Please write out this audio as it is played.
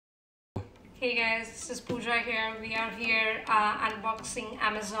Hey guys, this is Pooja here. We are here unboxing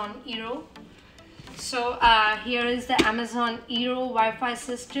Amazon Eero. So here is the Amazon Eero Wi-Fi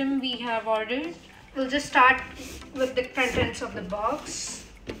system we have ordered. We'll just start with the contents of the box.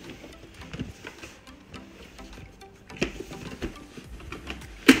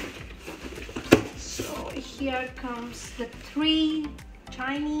 So here comes the 3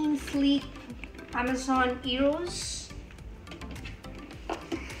 tiny sleek Amazon Eeros.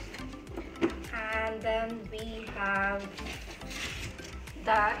 And then we have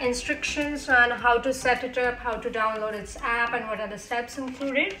the instructions on how to set it up, how to download its app, and what are the steps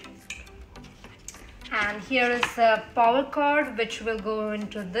included. And here is the power cord, which will go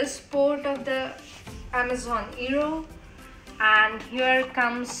into this port of the Amazon Eero. And here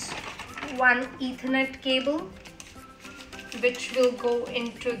comes one Ethernet cable, which will go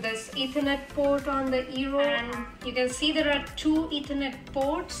into this Ethernet port on the Eero. And you can see there are 2 Ethernet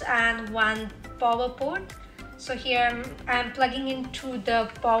ports and 1 power port. So here I'm plugging into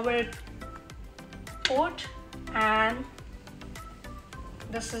the power port, and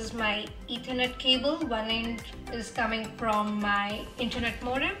this is my Ethernet cable. One end is coming from my internet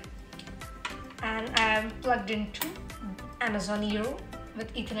modem, and I'm plugged into Amazon Eero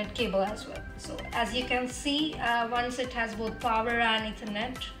with Ethernet cable as well. So as you can see, once it has both power and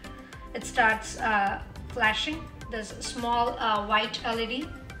Ethernet, it starts flashing. There's a small white LED.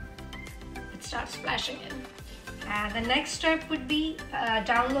 It starts flashing in. And the next step would be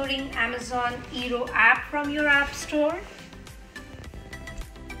downloading Amazon Eero app from your app store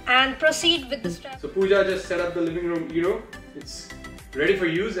and proceed with the step. So Pooja just set up the living room Eero. It's ready for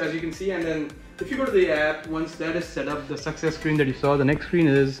use, as you can see. And then if you go to the app, once that is set up, the success screen that you saw, the next screen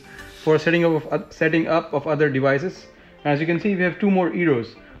is for setting up of other devices. As you can see, we have 2 more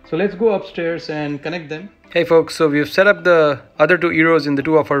Eeros. So let's go upstairs and connect them. Hey folks, so we've set up the other 2 Eeros in the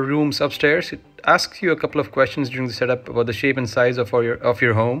 2 of our rooms upstairs. It asks you a couple of questions during the setup about the shape and size of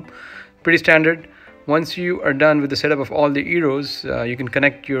your home. Pretty standard. Once you are done with the setup of all the Eeros, you can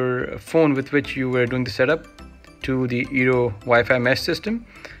connect your phone with which you were doing the setup to the Eero Wi-Fi mesh system.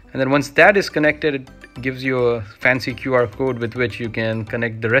 And then once that is connected, it gives you a fancy QR code with which you can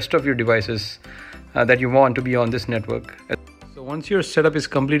connect the rest of your devices that you want to be on this network. So once your setup is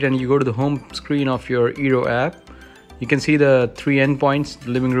complete and you go to the home screen of your Eero app, you can see the 3 endpoints, the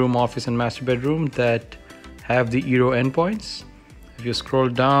living room, office, and master bedroom, that have the Eero endpoints. If you scroll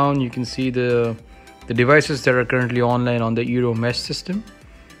down, you can see the devices that are currently online on the Eero mesh system.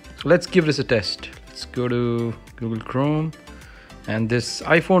 So let's give this a test. Let's go to Google Chrome. And this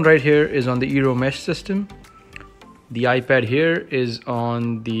iPhone right here is on the Eero mesh system. The iPad here is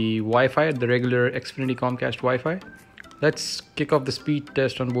on the Wi-Fi, the regular Xfinity Comcast Wi-Fi. Let's kick off the speed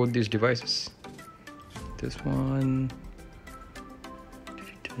test on both these devices. This one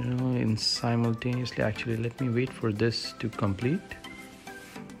in simultaneously. Actually, let me wait for this to complete.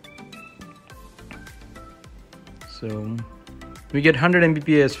 So we get 100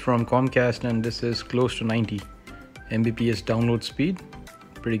 Mbps from Comcast, and this is close to 90 Mbps download speed.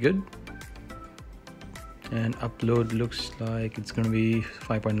 Pretty good. And upload looks like it's going to be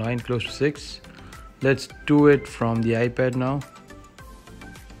 5.9, close to 6. Let's do it from the iPad now.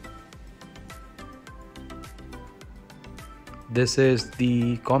 This is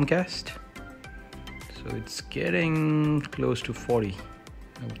the Comcast. So it's getting close to 40,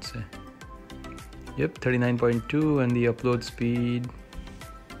 I would say. Yep, 39.2, and the upload speed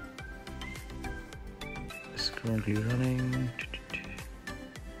is currently running.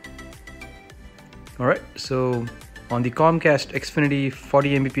 Alright, so on the Comcast Xfinity,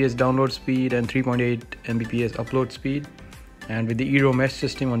 40 Mbps download speed and 3.8 Mbps upload speed. And with the Eero mesh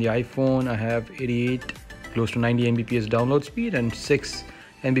system on the iPhone, I have 88, close to 90 Mbps download speed and 6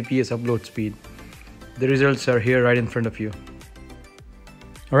 Mbps upload speed. The results are here right in front of you.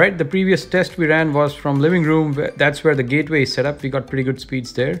 Alright, the previous test we ran was from living room. That's where the gateway is set up. We got pretty good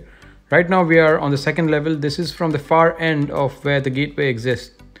speeds there. Right now we are on the 2nd level. This is from the far end of where the gateway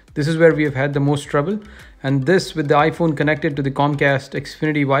exists. This is where we have had the most trouble. And this, with the iPhone connected to the Comcast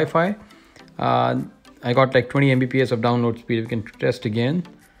Xfinity Wi-Fi, I got like 20 Mbps of download speed. We can test again.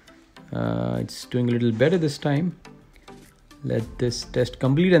 It's doing a little better this time. Let this test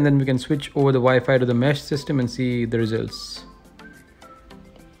complete, and then we can switch over the Wi-Fi to the mesh system and see the results.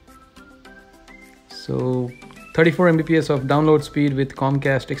 So 34 Mbps of download speed with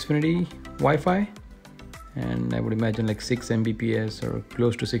Comcast Xfinity Wi-Fi, and I would imagine like 6 Mbps or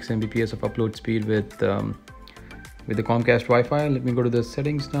close to 6 Mbps of upload speed with the Comcast Wi-Fi. Let me go to the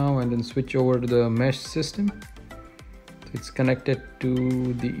settings now and then switch over to the mesh system. So it's connected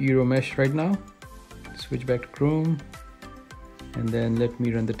to the Eero mesh right now. Switch back to Chrome, and then let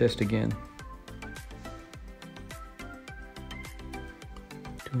me run the test again.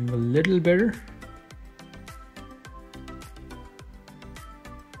 Doing a little better.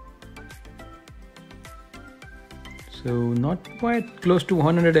 So not quite close to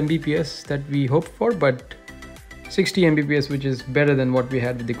 100 Mbps that we hoped for, but 60 Mbps, which is better than what we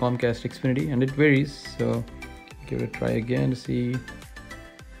had with the Comcast Xfinity, and it varies. So give it a try again to see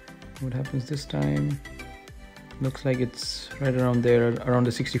what happens this time. Looks like it's right around there, around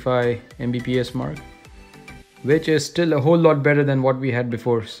the 65 Mbps mark, which is still a whole lot better than what we had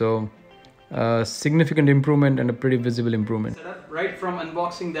before. So significant improvement and a pretty visible improvement. Right from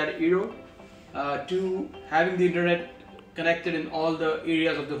unboxing that Eero to having the internet connected in all the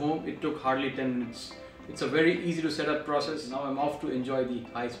areas of the home, it took hardly 10 minutes. It's a very easy to set up process. Now I'm off to enjoy the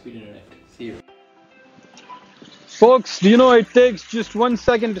high-speed internet. See you. Folks, do you know it takes just 1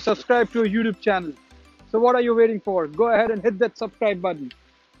 second to subscribe to a YouTube channel? So what are you waiting for? Go ahead and hit that subscribe button.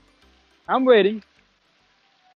 I'm waiting.